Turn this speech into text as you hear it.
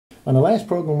On the last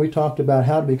program, we talked about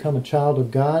how to become a child of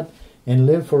God and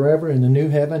live forever in the new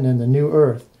heaven and the new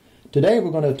earth. Today, we're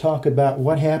going to talk about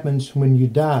what happens when you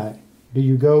die. Do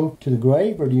you go to the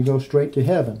grave or do you go straight to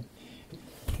heaven?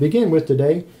 To begin with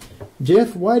today,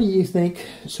 Jeff, why do you think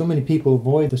so many people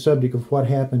avoid the subject of what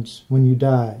happens when you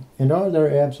die? And are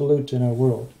there absolutes in our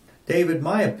world? David,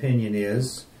 my opinion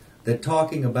is that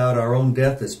talking about our own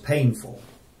death is painful.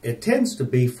 It tends to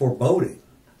be foreboding.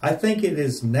 I think it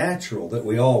is natural that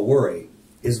we all worry.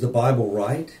 Is the Bible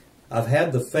right? I've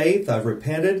had the faith, I've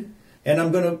repented, and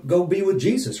I'm going to go be with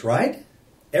Jesus, right?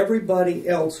 Everybody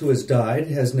else who has died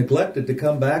has neglected to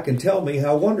come back and tell me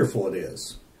how wonderful it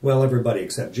is. Well, everybody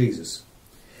except Jesus.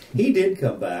 He did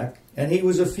come back, and he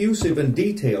was effusive and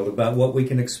detailed about what we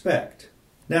can expect.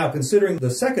 Now, considering the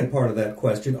second part of that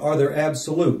question, are there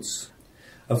absolutes?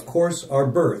 Of course, our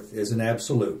birth is an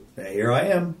absolute. Now, here I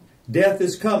am. Death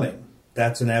is coming.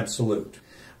 That's an absolute.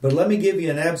 But let me give you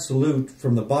an absolute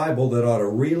from the Bible that ought to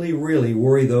really, really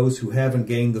worry those who haven't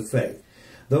gained the faith.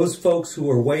 Those folks who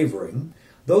are wavering,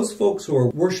 those folks who are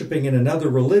worshiping in another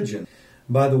religion.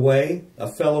 By the way, a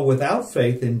fellow without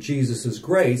faith in Jesus'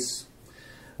 grace,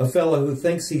 a fellow who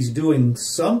thinks he's doing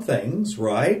some things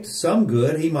right, some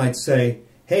good, he might say,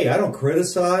 hey, I don't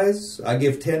criticize. I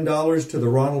give $10 to the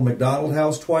Ronald McDonald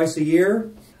House twice a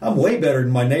year. I'm way better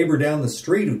than my neighbor down the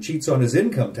street who cheats on his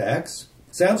income tax.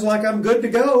 Sounds like I'm good to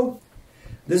go.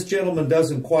 This gentleman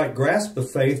doesn't quite grasp the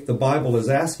faith the Bible is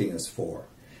asking us for.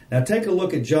 Now take a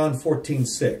look at John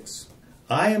 14:6.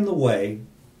 I am the way,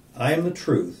 I am the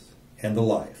truth, and the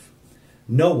life.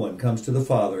 No one comes to the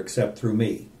Father except through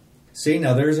me. See,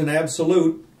 now there's an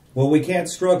absolute. Well, we can't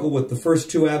struggle with the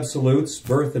first two absolutes,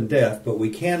 birth and death, but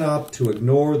we can opt to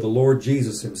ignore the Lord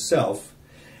Jesus himself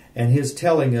and his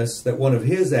telling us that one of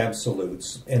his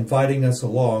absolutes, inviting us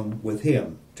along with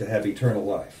him to have eternal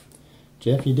life.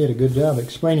 Jeff, you did a good job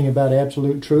explaining about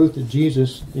absolute truth, that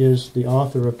Jesus is the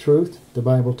author of truth, the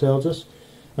Bible tells us.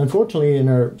 Unfortunately, in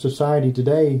our society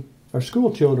today, our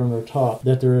school children are taught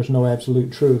that there is no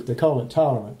absolute truth. They call it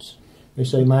tolerance. They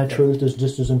say, my truth is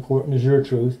just as important as your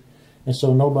truth, and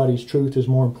so nobody's truth is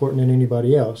more important than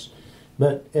anybody else.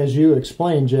 But as you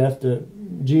explained, Jeff,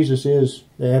 that Jesus is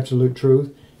the absolute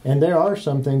truth, and there are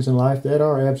some things in life that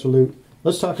are absolute.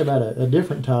 Let's talk about a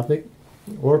different topic.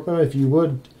 Orpah, if you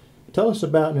would, tell us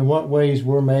about in what ways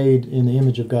we're made in the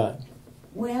image of God.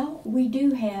 Well, we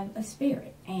do have a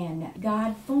spirit, and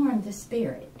God formed the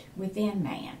spirit within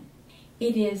man.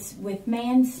 It is with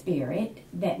man's spirit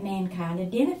that mankind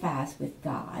identifies with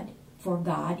God, for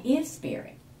God is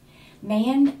spirit.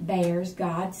 Man bears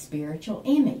God's spiritual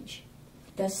image.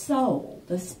 The soul,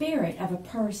 the spirit of a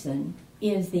person,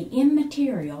 is the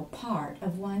immaterial part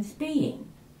of one's being.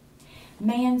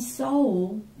 Man's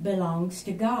soul belongs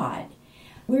to God.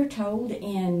 We're told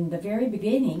in the very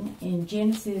beginning, in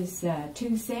Genesis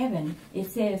 2:7, it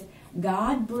says,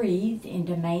 God breathed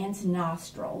into man's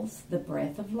nostrils the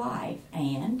breath of life,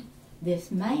 and this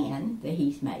man that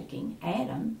he's making,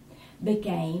 Adam,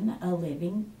 became a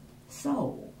living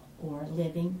soul or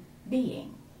living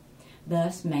being.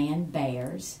 Thus, man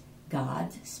bears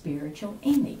God's spiritual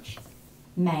image.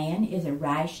 Man is a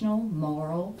rational,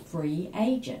 moral, free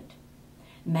agent.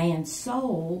 Man's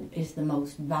soul is the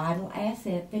most vital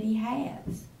asset that he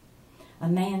has. A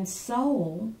man's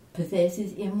soul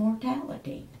possesses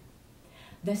immortality.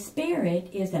 The spirit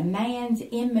is a man's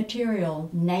immaterial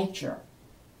nature,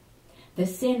 the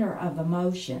center of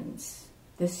emotions,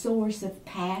 the source of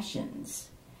passions,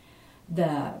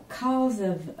 the cause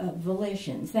of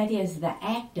volitions, that is, the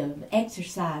act of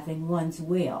exercising one's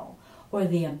will, or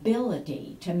the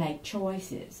ability to make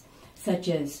choices, such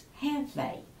as have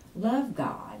faith, love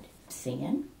God,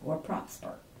 sin, or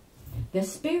prosper. The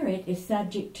spirit is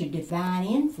subject to divine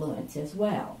influence as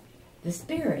well. The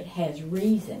spirit has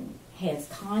reason, has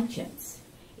conscience,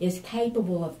 is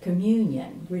capable of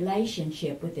communion,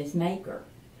 relationship with his maker.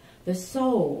 The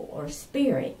soul or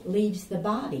spirit leaves the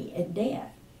body at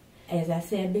death. As I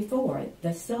said before,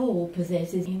 the soul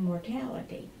possesses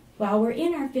immortality. While we're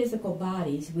in our physical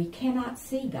bodies, we cannot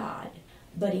see God,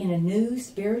 but in a new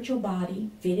spiritual body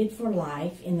fitted for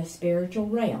life in the spiritual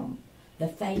realm, the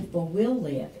faithful will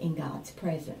live in God's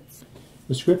presence.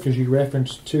 The scriptures you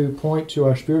referenced to point to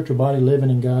our spiritual body living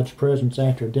in God's presence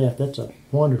after death. That's a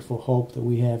wonderful hope that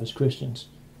we have as Christians.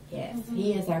 Yes,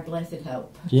 He is our blessed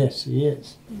hope. Yes, He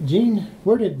is. Jean,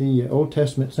 where did the Old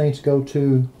Testament saints go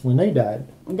to when they died?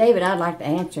 David, I'd like to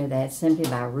answer that simply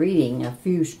by reading a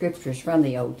few scriptures from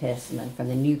the Old Testament, from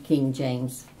the New King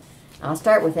James. I'll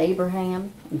start with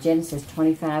Abraham, Genesis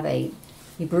 25:8.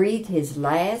 He breathed his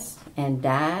last and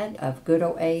died of good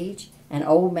old age, an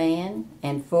old man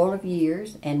and full of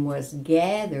years, and was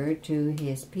gathered to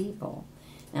his people.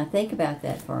 Now think about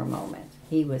that for a moment.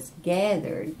 He was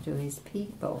gathered to his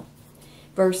people.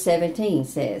 Verse 17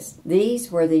 says,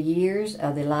 These were the years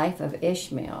of the life of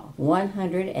Ishmael,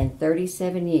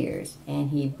 137 years,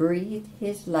 and he breathed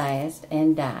his last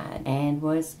and died, and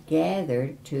was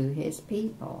gathered to his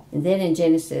people. And then in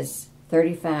Genesis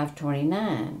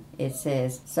 35:29, it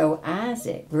says, So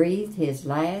Isaac breathed his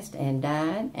last and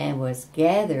died, and was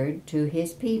gathered to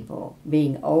his people,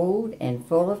 being old and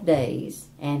full of days,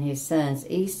 and his sons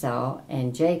Esau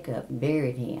and Jacob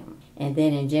buried him. And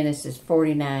then in Genesis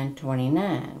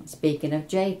 49:29, speaking of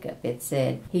Jacob, it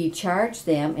said, He charged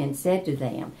them and said to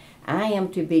them, I am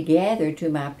to be gathered to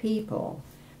my people.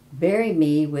 Bury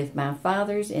me with my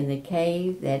fathers in the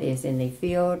cave that is in the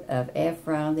field of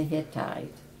Ephron the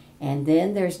Hittite. And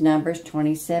then there's Numbers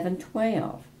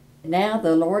 27:12. Now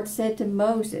the Lord said to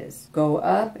Moses, Go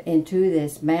up into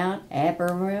this Mount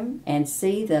Abarim and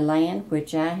see the land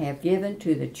which I have given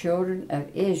to the children of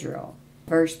Israel.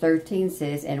 Verse 13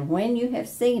 says, And when you have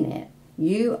seen it,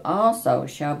 you also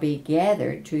shall be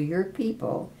gathered to your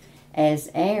people,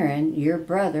 as Aaron your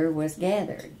brother was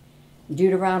gathered.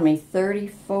 Deuteronomy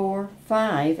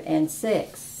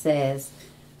 34:5-6 says,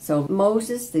 So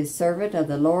Moses, the servant of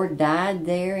the Lord, died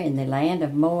there in the land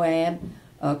of Moab,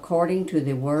 according to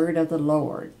the word of the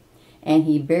Lord. And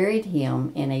he buried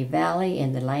him in a valley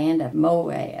in the land of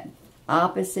Moab,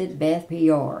 opposite Beth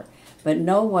Peor. But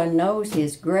no one knows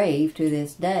his grave to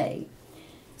this day.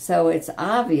 So it's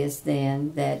obvious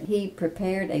then that he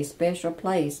prepared a special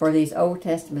place for these Old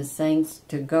Testament saints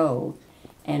to go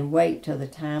and wait till the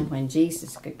time when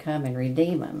Jesus could come and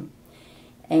redeem them.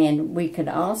 And we could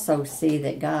also see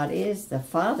that God is the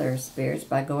Father of spirits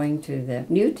by going to the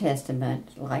New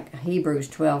Testament, like Hebrews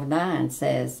 12:9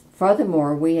 says,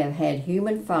 Furthermore, we have had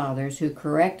human fathers who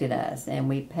corrected us, and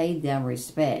we paid them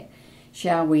respect.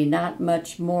 Shall we not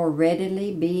much more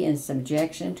readily be in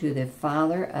subjection to the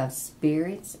Father of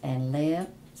spirits and live?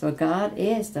 So God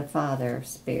is the Father of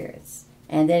spirits.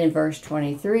 And then in verse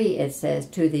 23 it says,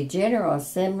 To the general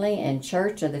assembly and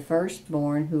church of the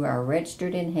firstborn who are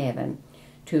registered in heaven,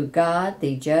 to God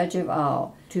the judge of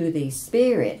all, to the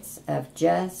spirits of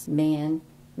just men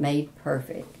made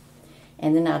perfect.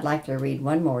 And then I'd like to read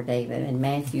one more, David, in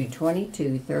Matthew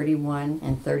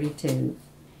 22:31-32.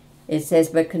 It says,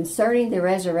 But concerning the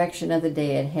resurrection of the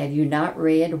dead, have you not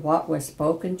read what was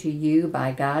spoken to you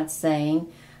by God,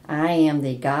 saying, I am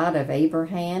the God of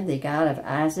Abraham, the God of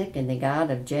Isaac, and the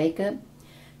God of Jacob?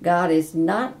 God is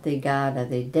not the God of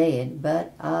the dead,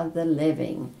 but of the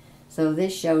living. So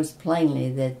this shows plainly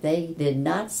that they did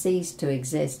not cease to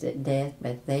exist at death,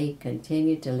 but they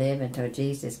continued to live until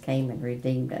Jesus came and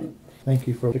redeemed them. Thank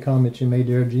you for the comments you made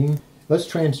there, Gene. Let's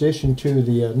transition to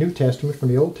the New Testament from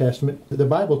the Old Testament. The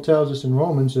Bible tells us in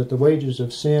Romans that the wages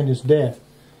of sin is death.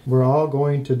 We're all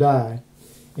going to die.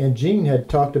 And Gene had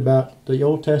talked about the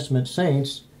Old Testament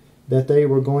saints, that they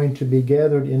were going to be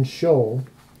gathered in Sheol,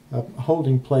 a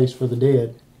holding place for the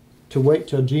dead, to wait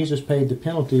till Jesus paid the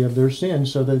penalty of their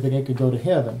sins so that they could go to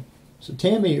heaven. So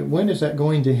Tammy, when is that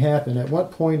going to happen? At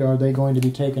what point are they going to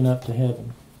be taken up to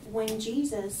heaven? When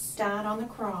Jesus died on the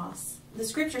cross, the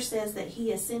scripture says that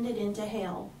he ascended into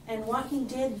hell. And what he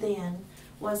did then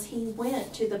was he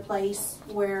went to the place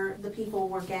where the people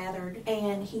were gathered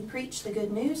and he preached the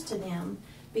good news to them.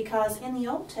 Because in the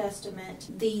Old Testament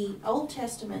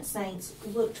saints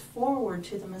looked forward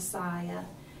to the Messiah.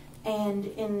 And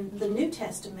in the New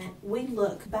Testament, we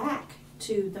look back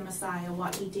to the Messiah,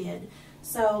 what he did.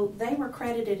 So they were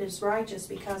credited as righteous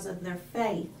because of their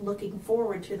faith, looking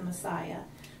forward to the Messiah.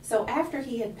 So after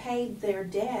he had paid their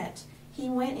debt, he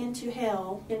went into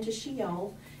hell, into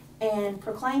Sheol, and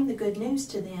proclaimed the good news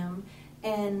to them.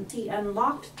 And he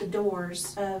unlocked the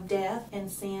doors of death and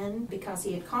sin because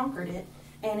he had conquered it.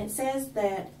 And it says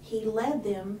that he led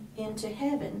them into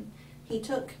heaven. He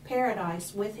took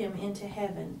paradise with him into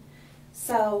heaven.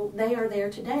 So they are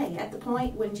there today. At the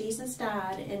point when Jesus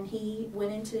died and he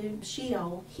went into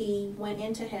Sheol, he went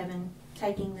into heaven,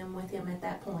 taking them with him at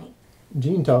that point.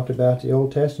 Gene talked about the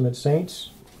Old Testament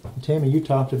saints. Tammy, you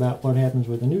talked about what happens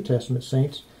with the New Testament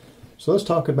saints. So let's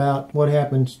talk about what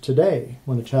happens today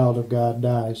when a child of God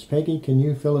dies. Peggy, can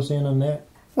you fill us in on that?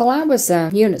 Well, I was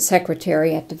a unit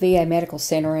secretary at the VA Medical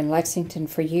Center in Lexington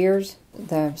for years.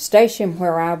 The station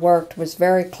where I worked was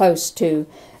very close to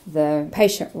the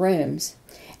patient rooms.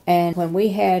 And when we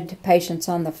had patients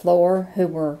on the floor who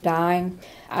were dying,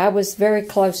 I was very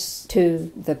close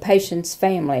to the patients'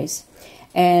 families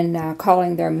and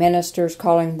calling their ministers,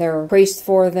 calling their priests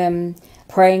for them,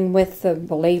 praying with the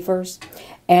believers.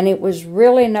 And it was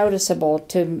really noticeable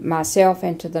to myself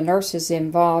and to the nurses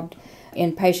involved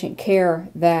in patient care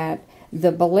that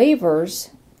the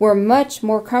believers were much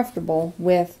more comfortable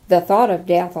with the thought of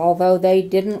death. Although they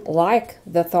didn't like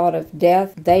the thought of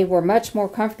death, they were much more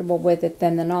comfortable with it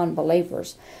than the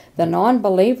non-believers. The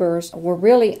non-believers were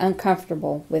really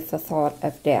uncomfortable with the thought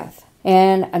of death.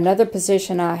 And another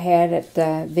position I had at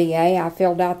the VA, I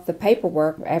filled out the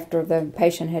paperwork after the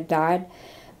patient had died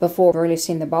before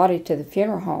releasing the body to the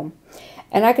funeral home.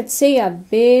 And I could see a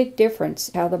big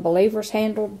difference how the believers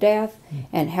handled death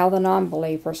and how the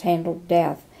non-believers handled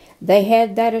death. They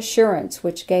had that assurance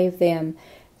which gave them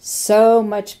so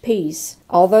much peace.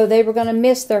 Although they were going to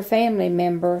miss their family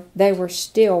member, they were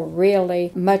still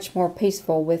really much more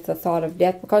peaceful with the thought of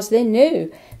death because they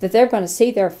knew that they're going to see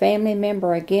their family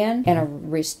member again in a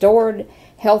restored,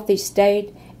 healthy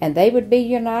state, and they would be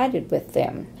united with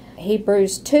them.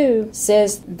 Hebrews 2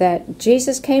 says that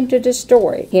Jesus came to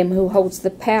destroy him who holds the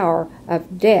power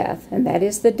of death, and that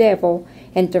is the devil,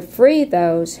 and to free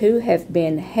those who have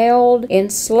been held in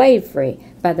slavery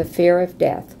by the fear of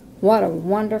death. What a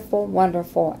wonderful,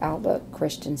 wonderful outlook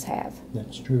Christians have.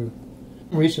 That's true.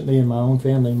 Recently in my own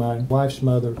family, my wife's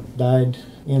mother died.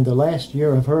 In the last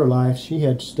year of her life, she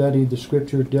had studied the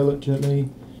Scripture diligently.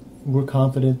 We're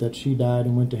confident that she died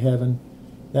and went to heaven.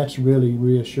 That's really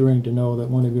reassuring to know that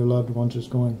one of your loved ones is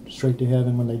going straight to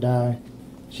heaven when they die.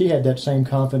 She had that same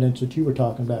confidence that you were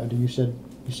talking about. You said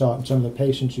you saw it in some of the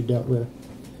patients you dealt with.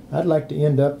 I'd like to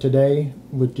end up today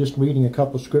with just reading a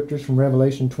couple scriptures from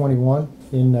Revelation 21.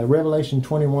 In Revelation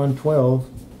 21:12,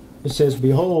 it says,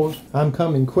 "Behold, I'm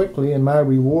coming quickly, and my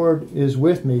reward is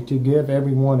with me to give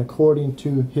everyone according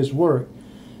to his work."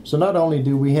 So not only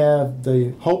do we have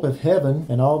the hope of heaven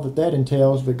and all that that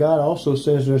entails, but God also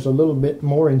says there's a little bit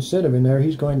more incentive in there.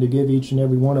 He's going to give each and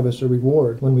every one of us a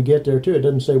reward. When we get there too, it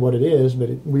doesn't say what it is, but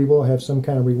we will have some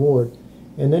kind of reward.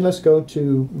 And then let's go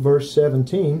to verse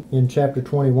 17 in chapter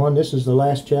 21. This is the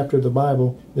last chapter of the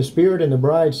Bible. "The Spirit and the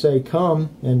bride say, 'Come,'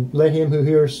 and let him who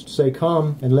hears say,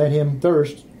 'Come,' and let him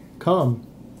thirst, come."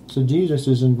 So Jesus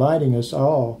is inviting us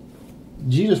all.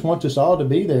 Jesus wants us all to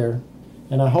be there.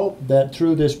 And I hope that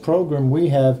through this program we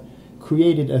have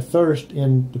created a thirst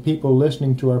in the people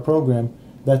listening to our program,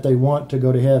 that they want to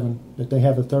go to heaven, that they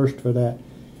have a thirst for that.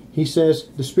 He says,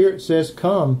 the Spirit says,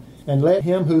 "Come, and let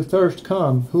him who thirsts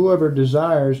come. Whoever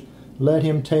desires, let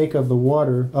him take of the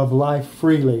water of life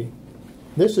freely."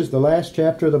 This is the last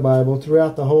chapter of the Bible.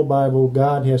 Throughout the whole Bible,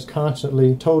 God has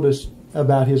constantly told us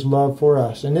about his love for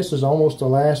us. And this is almost the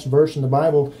last verse in the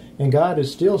Bible, and God is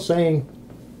still saying,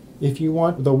 if you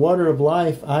want the water of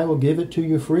life, I will give it to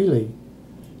you freely.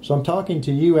 So I'm talking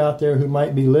to you out there who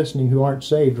might be listening who aren't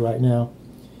saved right now.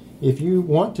 If you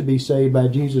want to be saved by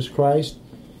Jesus Christ,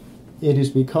 it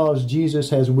is because Jesus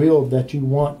has willed that you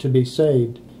want to be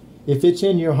saved. If it's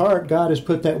in your heart, God has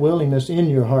put that willingness in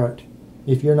your heart.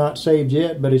 If you're not saved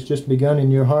yet, but it's just begun in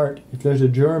your heart, if there's a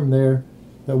germ there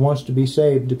that wants to be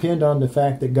saved, depend on the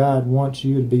fact that God wants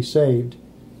you to be saved.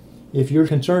 If you're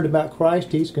concerned about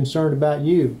Christ, he's concerned about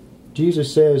you.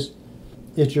 Jesus says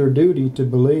it's your duty to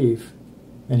believe,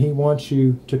 and he wants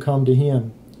you to come to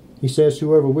him. He says,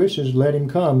 whoever wishes, let him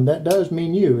come. That does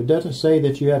mean you. It doesn't say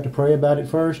that you have to pray about it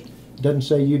first. It doesn't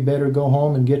say you'd better go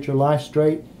home and get your life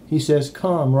straight. He says,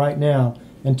 come right now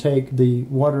and take the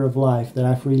water of life that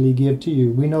I freely give to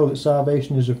you. We know that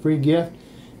salvation is a free gift,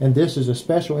 and this is a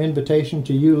special invitation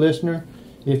to you, listener.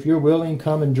 If you're willing,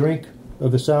 come and drink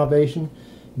of the salvation.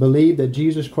 Believe that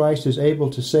Jesus Christ is able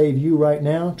to save you right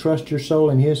now. Trust your soul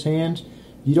in his hands.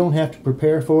 You don't have to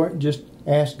prepare for it. Just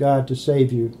ask God to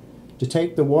save you. To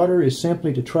take the water is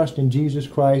simply to trust in Jesus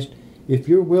Christ. If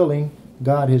you're willing,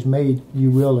 God has made you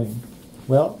willing.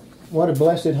 Well, what a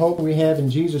blessed hope we have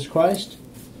in Jesus Christ.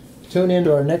 Tune in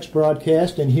to our next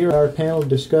broadcast and hear our panel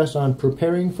discuss on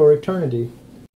preparing for eternity.